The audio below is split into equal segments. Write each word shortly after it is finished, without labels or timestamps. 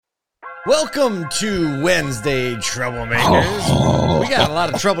Welcome to Wednesday, Troublemakers. We got a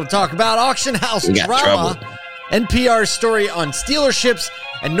lot of trouble to talk about. Auction house drama, NPR story on stealerships,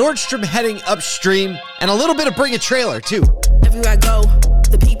 and Nordstrom heading upstream, and a little bit of Bring a Trailer, too. Everywhere I go,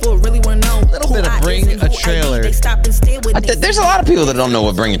 the people really want to know. A little bit of Bring a Trailer. There's a lot of people that don't know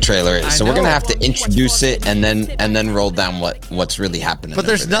what Bring a Trailer is, so we're going to have to introduce it and then roll down what's really happening. But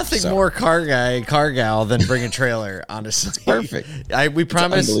there's nothing more car gal than Bring a Trailer, honestly. It's perfect. We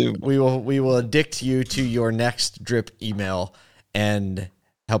promise we will addict you to your next drip email and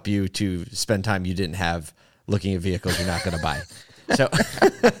help you to spend time you didn't have looking at vehicles you're not going to buy. So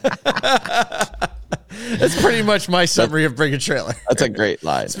that's pretty much my summary of Bring a Trailer. That's a great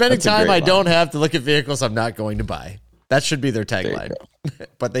line. Spending time I don't have to look at vehicles I'm not going to buy. That should be their tagline.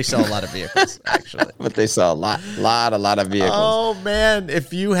 But they sell a lot of vehicles, actually. But they sell a lot of vehicles. Oh, man.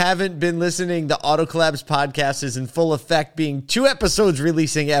 If you haven't been listening, the Auto Collabs podcast is in full effect, being 2 episodes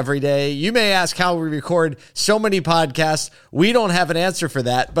releasing every day. You may ask how we record so many podcasts. We don't have an answer for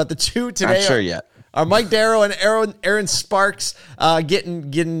that, but the 2 today Not sure yet. Are Mike Darrow and Aaron Sparks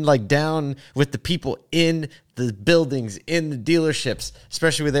getting like down with the people in the buildings, in the dealerships,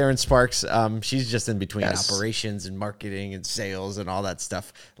 especially with Aaron Sparks. She's just in between operations and marketing and sales and all that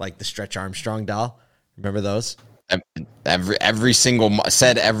stuff, like the Stretch Armstrong doll. Remember those? Every single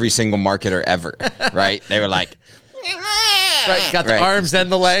marketer ever, right? They were like, right, got the arms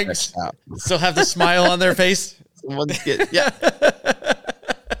and the legs, still have the smile on their face.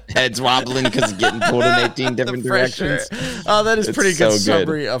 Heads wobbling because getting pulled in 18 different directions. Oh, that is pretty good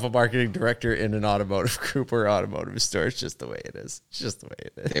summary of a marketing director in an automotive group or automotive store. It's just the way it is. It's just the way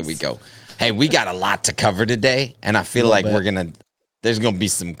it is. There we go. Hey, we got a lot to cover today, and I feel like there's gonna be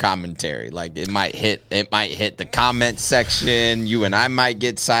some commentary. Like it might hit the comment section. You and I might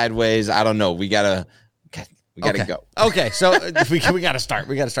get sideways. I don't know. We gotta go. Okay, so we got to start.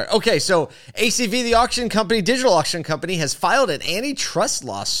 Okay, so ACV, the auction company, digital auction company, has filed an antitrust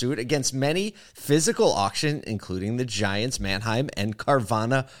lawsuit against many physical auctions, including the Giants, Mannheim, and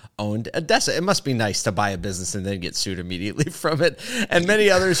Carvana-owned Odessa. It must be nice to buy a business and then get sued immediately from it. And many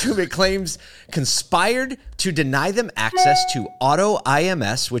others whom it claims conspired to deny them access to Auto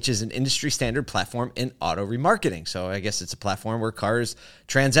IMS, which is an industry standard platform in auto remarketing. So I guess it's a platform where cars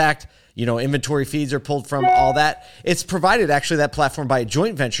transact. Inventory feeds are pulled from, all that. It's provided, actually, that platform by a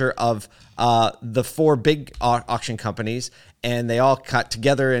joint venture of the 4 big auction companies, and they all got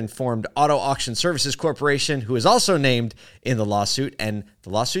together and formed Auto Auction Services Corporation, who is also named in the lawsuit. And the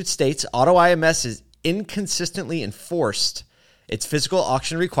lawsuit states Auto IMS is inconsistently enforced its physical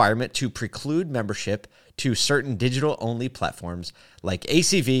auction requirement to preclude membership to certain digital-only platforms like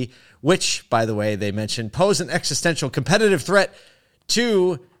ACV, which, by the way, they mentioned pose an existential competitive threat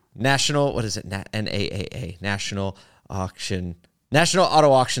to National Auto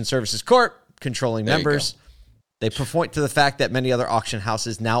Auction Services Corp, controlling members. They point to the fact that many other auction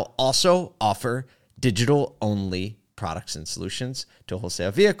houses now also offer digital-only products and solutions to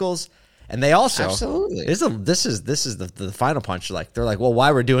wholesale vehicles. And they also, absolutely, this is the final punch. They're like, well,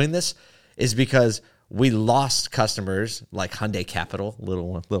 why we're doing this is because we lost customers like Hyundai Capital,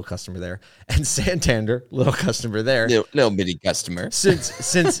 little customer there, and Santander, little customer there, little bitty customer.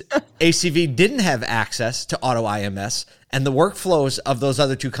 Since ACV didn't have access to Auto IMS, and the workflows of those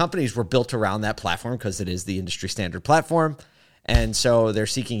other 2 companies were built around that platform because it is the industry standard platform, and so they're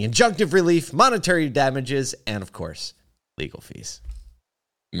seeking injunctive relief, monetary damages, and of course, legal fees.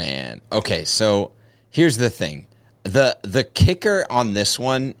 Man, okay, so here's the thing. The kicker on this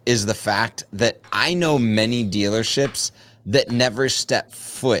one is the fact that I know many dealerships that never step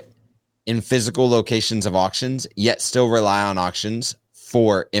foot in physical locations of auctions, yet still rely on auctions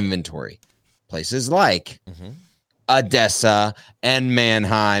for inventory. Places like Odessa and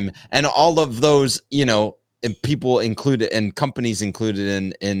Mannheim and all of those, people included and companies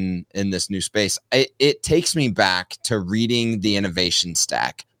included in this new space. It takes me back to reading The Innovation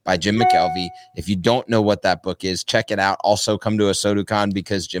Stack by Jim McKelvey. If you don't know what that book is, check it out. Also, come to a SoduCon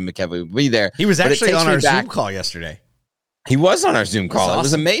because Jim McKelvey will be there. He was actually on our Zoom call yesterday. He was on our Zoom call. Awesome. It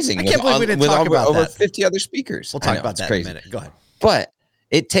was amazing. I can't believe we didn't talk about over that. 50 other speakers. We'll talk about that in a minute. Go ahead. But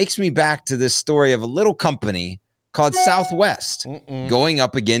it takes me back to this story of a little company called Southwest going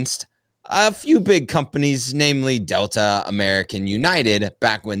up against a few big companies, namely Delta, American, United,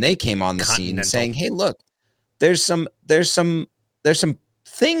 back when they came on the scene, saying, "Hey, look, there's some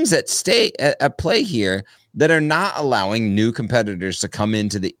things at play here that are not allowing new competitors to come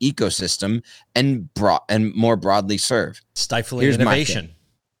into the ecosystem and more broadly serve." Stifling innovation.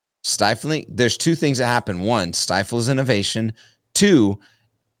 There's 2 things that happen. 1, stifles innovation. 2,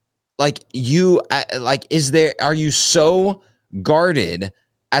 are you so guarded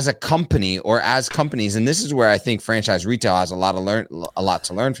as a company or as companies, and this is where I think franchise retail has a lot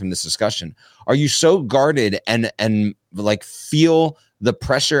to learn from this discussion. Are you so guarded and like feel the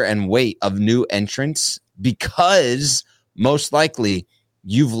pressure and weight of new entrants because most likely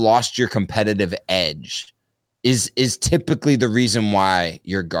you've lost your competitive edge? Is typically the reason why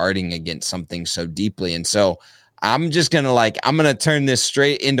you're guarding against something so deeply. And so I'm just going to turn this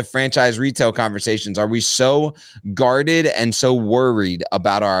straight into franchise retail conversations. Are we so guarded and so worried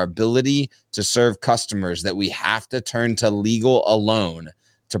about our ability to serve customers that we have to turn to legal alone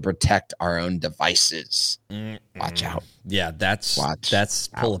to protect our own devices? Watch out. Yeah, that's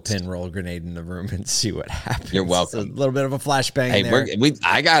pull a pin, roll a grenade in the room and see what happens. You're welcome. It's a little bit of a flashbang. Hey, there.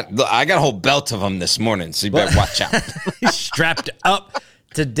 I got a whole belt of them this morning, so you better watch out. Strapped up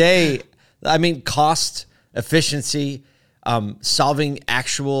today. I mean, cost, efficiency, solving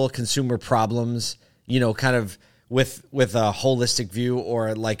actual consumer problems, kind of with a holistic view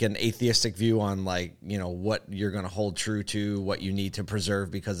or like an atheistic view on like, what you're going to hold true to, what you need to preserve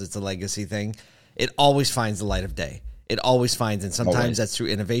because it's a legacy thing. It always finds the light of day. It always finds, and sometimes that's through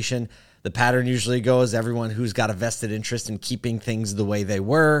innovation. The pattern usually goes, everyone who's got a vested interest in keeping things the way they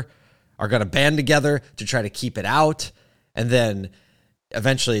were are going to band together to try to keep it out. And then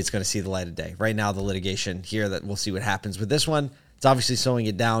eventually it's going to see the light of day. Right now, the litigation here, that we'll see what happens with this one. It's obviously slowing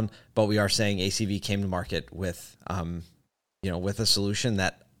it down, but we are saying ACV came to market with, with a solution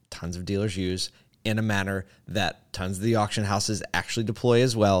that tons of dealers use in a manner that tons of the auction houses actually deploy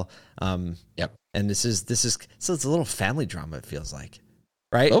as well. Yep. And this is so it's a little family drama. It feels like,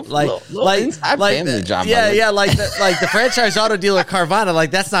 right? Little family drama. Yeah, like the franchise auto dealer Carvana.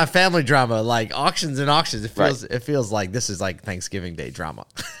 Like that's not family drama. Like auctions and auctions. It feels like this is like Thanksgiving Day drama.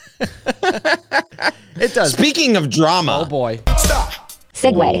 It does. Speaking of drama, oh boy. Stop.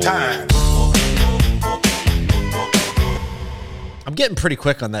 Segue. Time. I'm getting pretty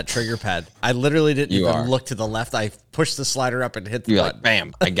quick on that trigger pad. I literally didn't even look to the left. I pushed the slider up and hit the button. Like,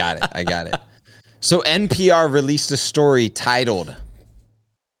 bam, I got it. So NPR released a story titled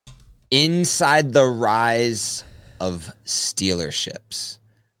 "Inside the Rise of Stealerships,"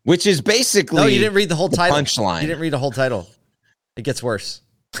 which is basically no. You didn't read the whole title. Punchline. You didn't read the whole title. It gets worse.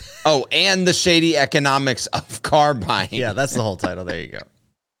 Oh, and the shady economics of car buying. Yeah, that's the whole title. There you go.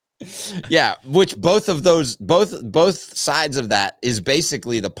 Yeah, which both sides of that is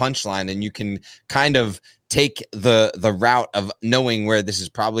basically the punchline, and you can kind of take the route of knowing where this is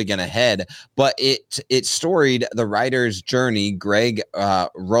probably going to head. But it storied the writer's journey, Greg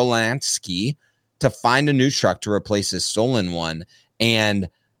Rolansky, to find a new truck to replace his stolen one. And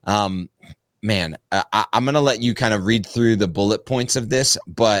man, I'm going to let you kind of read through the bullet points of this,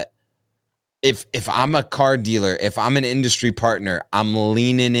 but if I'm a car dealer, if I'm an industry partner, I'm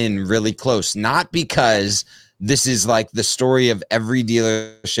leaning in really close, not because this is like the story of every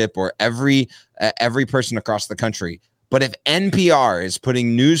dealership or every person across the country, but if NPR is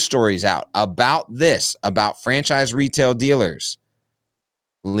putting news stories out about this, about franchise retail dealers,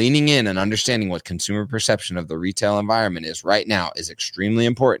 leaning in and understanding what consumer perception of the retail environment is right now is extremely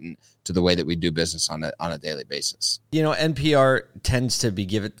important to the way that we do business on a daily basis. NPR tends to be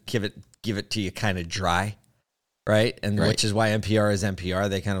give it to you kind of dry, right? And right. Which is why NPR is NPR.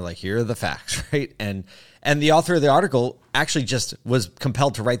 They kind of like, here are the facts, right? And the author of the article actually just was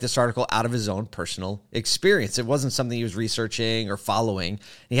compelled to write this article out of his own personal experience. It wasn't something he was researching or following.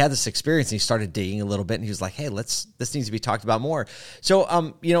 He had this experience and he started digging a little bit and he was like, hey, this needs to be talked about more. So,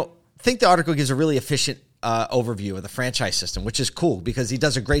 I think the article gives a really efficient overview of the franchise system, which is cool because he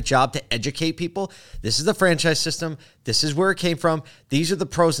does a great job to educate people. This is the franchise system. This is where it came from. These are the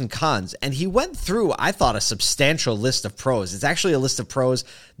pros and cons. And he went through, I thought, a substantial list of pros. It's actually a list of pros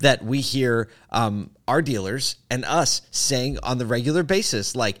that we hear our dealers and us saying on the regular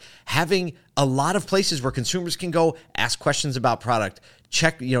basis, like having a lot of places where consumers can go ask questions about product,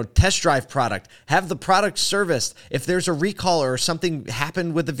 check, test drive product, have the product serviced. If there's a recall or something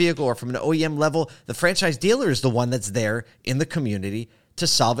happened with the vehicle or from an OEM level, the franchise dealer is the one that's there in the community to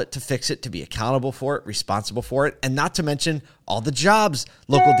solve it, to fix it, to be accountable for it, responsible for it, and not to mention all the jobs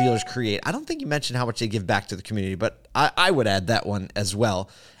local dealers create. I don't think you mentioned how much they give back to the community, but I would add that one as well.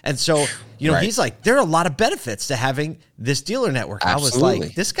 And so, right. He's like, there are a lot of benefits to having this dealer network. Absolutely. I was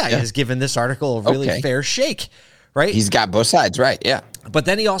like, this guy has given this article a really fair shake. Right? He's got both sides, right? Yeah. But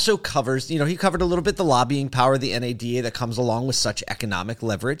then he also covers, he covered a little bit the lobbying power of the NADA that comes along with such economic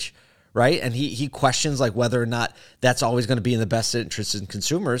leverage, right? And he questions like whether or not that's always going to be in the best interest in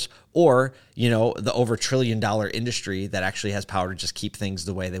consumers or, the over $1 trillion industry that actually has power to just keep things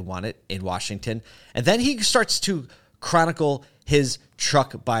the way they want it in Washington. And then he starts to chronicle his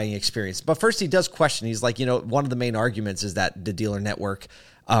truck buying experience. But first he does question. He's like, one of the main arguments is that the dealer network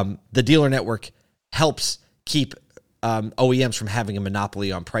the dealer network helps keep OEMs from having a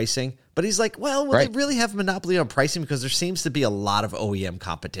monopoly on pricing. But he's like, well, will they really have a monopoly on pricing? Because there seems to be a lot of OEM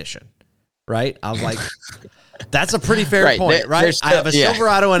competition, right? I was like, that's a pretty fair point, right? I have a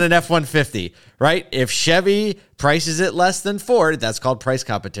Silverado and an F-150, right? If Chevy prices it less than Ford, that's called price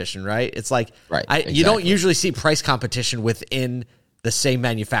competition, right? It's like, you don't usually see price competition within the same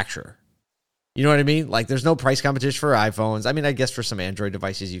manufacturer. You know what I mean? Like, there's no price competition for iPhones. I mean, I guess for some Android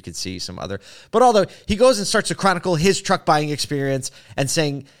devices, you could see some other. But although he goes and starts to chronicle his truck buying experience and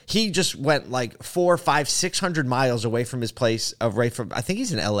saying he just went like 400, 500, 600 miles away from his place, I think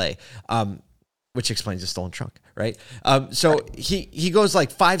he's in LA, which explains the stolen trunk, right? He goes like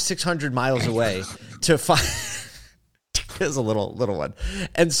 500, 600 miles away to find. There's a little one,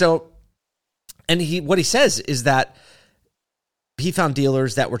 and what he says is that he found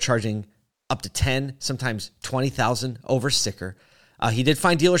dealers that were charging up to 10, sometimes 20,000 over sticker. He did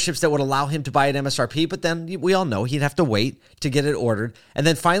find dealerships that would allow him to buy at MSRP, but then we all know he'd have to wait to get it ordered. And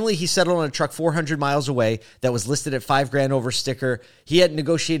then finally he settled on a truck 400 miles away that was listed at $5,000 over sticker. He had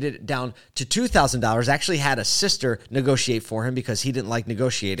negotiated it down to $2,000, actually had a sister negotiate for him because he didn't like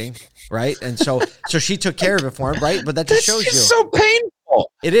negotiating, right? And so she took care of it for him, right? But that just shows you. It's so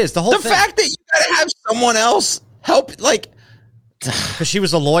painful. It is. The fact that you gotta have someone else help, like, because she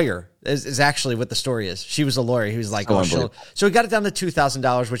was a lawyer is actually what the story is. She was a lawyer. He was like, so he got it down to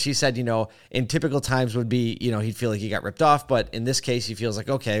 $2,000, which he said, in typical times would be, he'd feel like he got ripped off. But in this case, he feels like,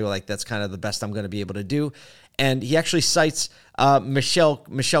 okay, well, like that's kind of the best I'm going to be able to do. And he actually cites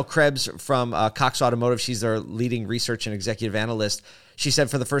Michelle Krebs from Cox Automotive. She's their leading research and executive analyst. She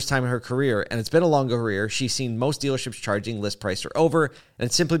said for the first time in her career, and it's been a long career, she's seen most dealerships charging list price or over, and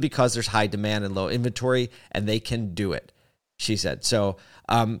it's simply because there's high demand and low inventory, and they can do it. She said. So,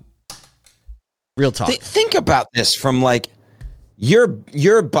 real talk. Think about this from like,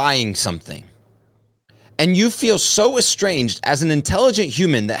 you're buying something and you feel so estranged as an intelligent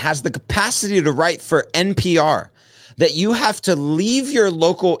human that has the capacity to write for NPR that you have to leave your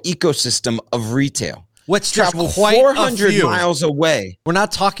local ecosystem of retail. What's travel quite 400 miles away. We're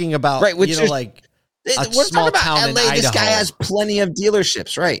not talking about, right, which like a we're small talking town about LA. in Idaho. This guy has plenty of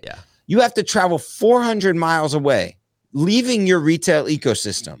dealerships, right? Yeah. You have to travel 400 miles away, leaving your retail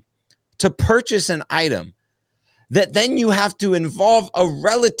ecosystem to purchase an item that then you have to involve a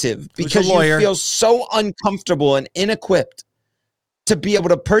relative because you feel so uncomfortable and inequipped to be able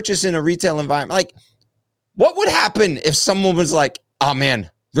to purchase in a retail environment. Like, what would happen if someone was like, oh man,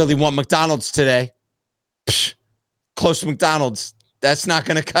 really want McDonald's today? Psh, close to McDonald's. That's not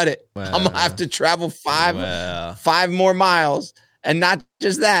going to cut it. Well, I'm going to have to travel five more miles. And not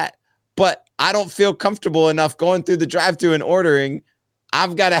just that, but I don't feel comfortable enough going through the drive-thru and ordering.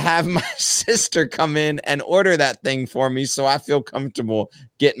 I've got to have my sister come in and order that thing for me so I feel comfortable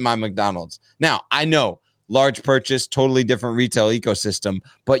getting my McDonald's. Now, I know, large purchase, totally different retail ecosystem,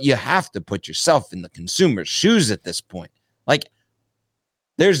 but you have to put yourself in the consumer's shoes at this point. Like,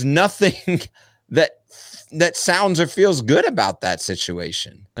 there's nothing that sounds or feels good about that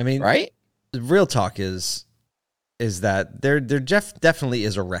situation. I mean, right? The real talk is that there definitely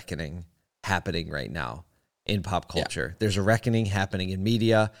is a reckoning happening right now in pop culture. Yeah. There's a reckoning happening in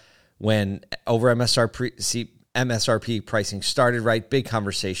media when over MSRP pricing started, right? Big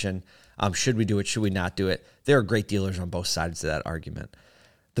conversation. Should we do it? Should we not do it? There are great dealers on both sides of that argument.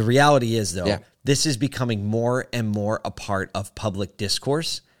 The reality is, though, this is becoming more and more a part of public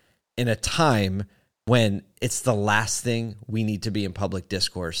discourse in a time when it's the last thing we need to be in public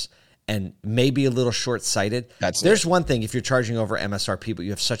discourse and maybe a little short-sighted. There's one thing if you're charging over MSRP, but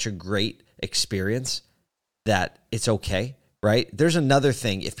you have such a great experience that it's okay, right? There's another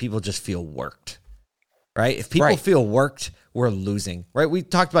thing if people just feel worked, right? If people feel worked, we're losing, right? We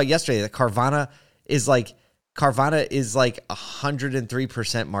talked about yesterday that Carvana is like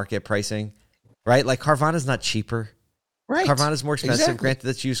 103% market pricing, right? Like Carvana's not cheaper. Right. Carvana's more expensive. Exactly. Granted,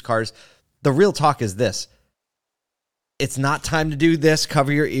 that's used cars. The real talk is this. It's not time to do this,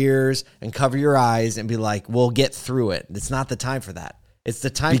 cover your ears and cover your eyes and be like, we'll get through it. It's not the time for that. It's the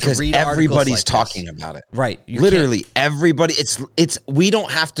time because to read everybody's like talking about it. Right. Literally everybody. It's we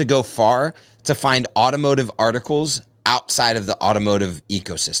don't have to go far to find automotive articles outside of the automotive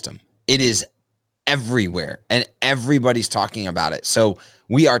ecosystem. It is everywhere and everybody's talking about it. So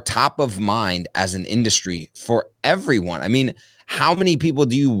we are top of mind as an industry for everyone. I mean, how many people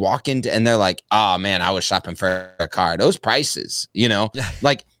do you walk into and they're like, oh man, I was shopping for a car. Those prices,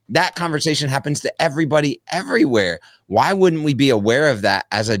 like that conversation happens to everybody everywhere. Why wouldn't we be aware of that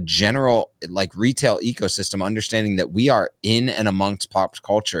as a general like retail ecosystem, understanding that we are in and amongst pop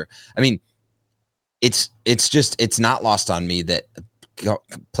culture? I mean, it's not lost on me that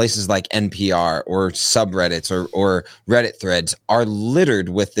places like NPR or subreddits or Reddit threads are littered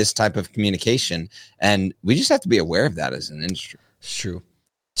with this type of communication. And we just have to be aware of that as an industry. It's true.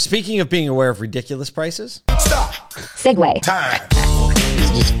 Speaking of being aware of ridiculous prices. Stop. Segue. Time.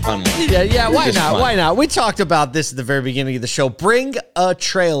 It's just fun. Yeah, why not? Why not? We talked about this at the very beginning of the show.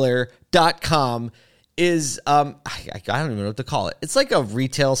 Bringatrailer.com is I don't even know what to call it. It's like a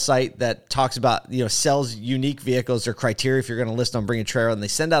retail site that talks about, sells unique vehicles or criteria if you're going to list on Bring a Trailer, and they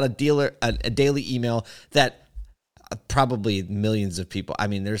send out a daily email that probably millions of people. I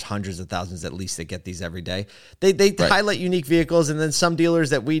mean, there's hundreds of thousands at least that get these every day. They highlight unique vehicles, and then some dealers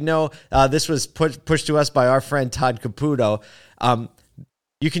that we know. This was pushed to us by our friend Todd Caputo.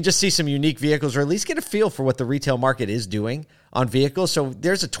 You can just see some unique vehicles, or at least get a feel for what the retail market is doing on vehicles. So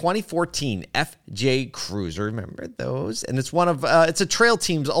there's a 2014 FJ Cruiser. Remember those? And it's it's a Trail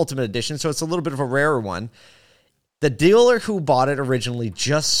Team's Ultimate Edition, so it's a little bit of a rarer one. The dealer who bought it originally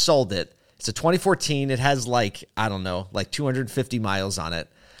just sold it. It's a 2014. It has 250 miles on it.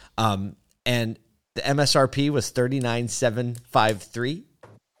 And the MSRP was $39,753,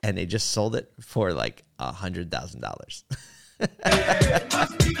 and they just sold it for $100,000.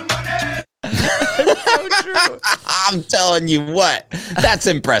 So true. I'm telling you what, that's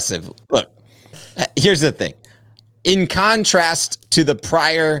impressive. Look, here's the thing. In contrast to the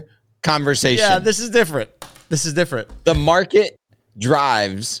prior conversation, this is different. The market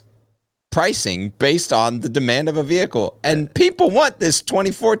drives pricing based on the demand of a vehicle, and people want this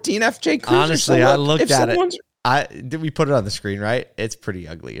 2014 FJ Cruiser. Honestly, I looked at it. Did we put it on the screen, right? It's pretty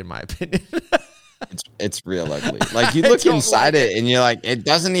ugly in my opinion. It's real ugly. Like, you look inside it and you're like, it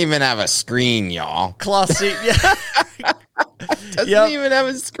doesn't even have a screen, y'all. Cloth seat, yeah. It doesn't even have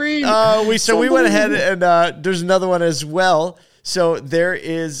a screen. We went ahead and there's another one as well. So there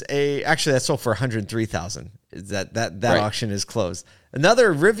is actually that sold for $103,000. That auction is closed.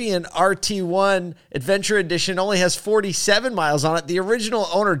 Another Rivian RT1 Adventure Edition only has 47 miles on it. The original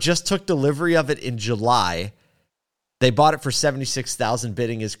owner just took delivery of it in July. They bought it for $76,000.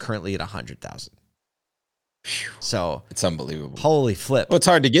 Bidding is currently at $100,000. So it's unbelievable. Holy flip. Well, it's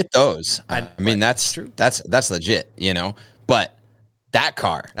hard to get those. I mean, that's true. That's legit, but that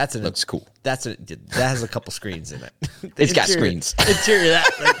car looks cool. That has a couple screens in it. It's got screens. Interior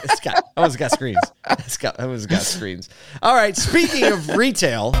almost got screens. Almost got screens. All right. Speaking of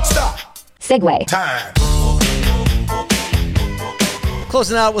retail. Stop. Segue. Time.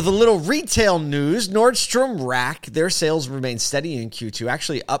 Closing out with a little retail news. Nordstrom Rack, their sales remain steady in Q2,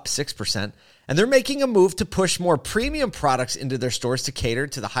 actually up 6%. And they're making a move to push more premium products into their stores to cater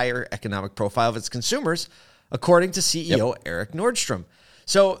to the higher economic profile of its consumers, according to CEO Eric Nordstrom.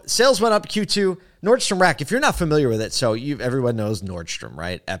 So sales went up Q2. Nordstrom Rack, if you're not familiar with it, so everyone knows Nordstrom,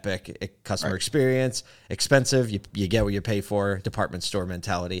 right? Epic customer experience, expensive, you get what you pay for, department store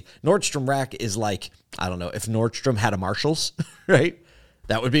mentality. Nordstrom Rack is like, I don't know, if Nordstrom had a Marshalls, right?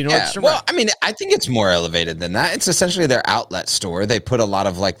 That would be Nordstrom. Yeah, well, I mean, I think it's more elevated than that. It's essentially their outlet store. They put a lot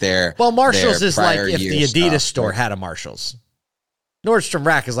of their Marshalls is like if the Adidas stuff, store had a Marshalls. Nordstrom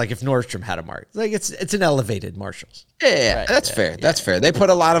Rack is like if Nordstrom had a Marshalls. Like it's an elevated Marshalls. Yeah, right, that's fair. That's fair. They put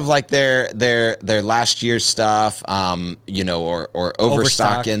a lot of their last year's stuff, or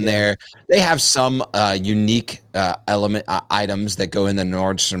overstock in there. They have some unique items that go in the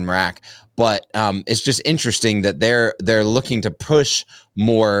Nordstrom Rack. But it's just interesting that they're looking to push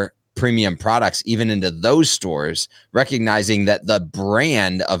more premium products even into those stores, recognizing that the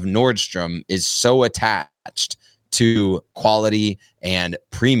brand of Nordstrom is so attached to quality and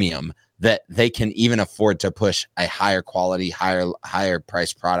premium that they can even afford to push a higher quality, higher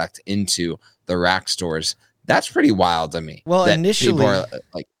price product into the Rack stores. That's pretty wild to me. Well, initially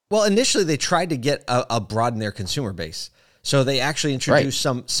they tried to get broaden their consumer base. So they actually introduced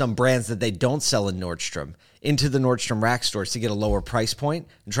some brands that they don't sell in Nordstrom into the Nordstrom Rack stores to get a lower price point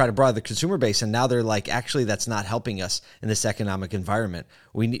and try to broaden the consumer base. And now they're like, actually, that's not helping us in this economic environment.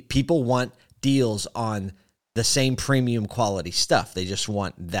 People want deals on the same premium quality stuff. They just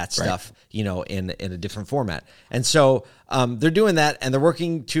want that stuff, in a different format. And so they're doing that, and they're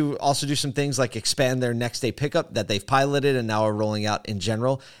working to also do some things like expand their next day pickup that they've piloted and now are rolling out in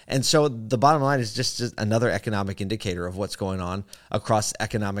general. And so the bottom line is just another economic indicator of what's going on across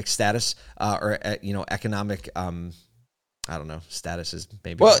economic status economic I don't know. Status is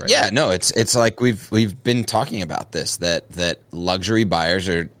maybe. Well, yeah, no, it's like we've been talking about this, that luxury buyers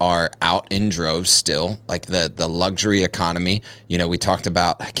are out in droves still, like the luxury economy. We talked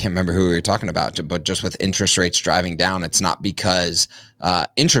about, I can't remember who we were talking about, but just with interest rates driving down, it's not because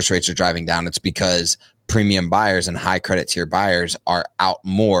interest rates are driving down. It's because premium buyers and high credit tier buyers are out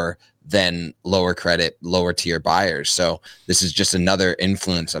more than lower credit, lower tier buyers. So this is just another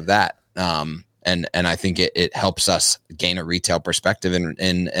influence of that. And I think it helps us gain a retail perspective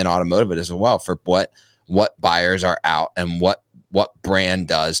in automotive as well for what buyers are out and what brand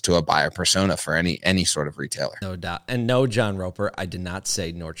does to a buyer persona for any sort of retailer. No doubt. And no, John Roper, I did not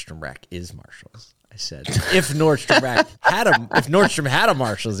say Nordstrom Rack is Marshalls. I said if Nordstrom had a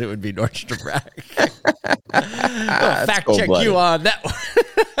Marshalls, it would be Nordstrom Rack. Fact check you on that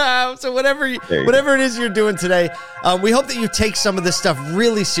one. So whatever it is you're doing today, we hope that you take some of this stuff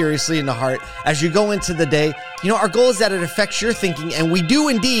really seriously into heart as you go into the day. You know, our goal is that it affects your thinking, and we do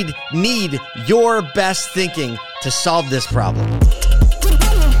indeed need your best thinking to solve this problem.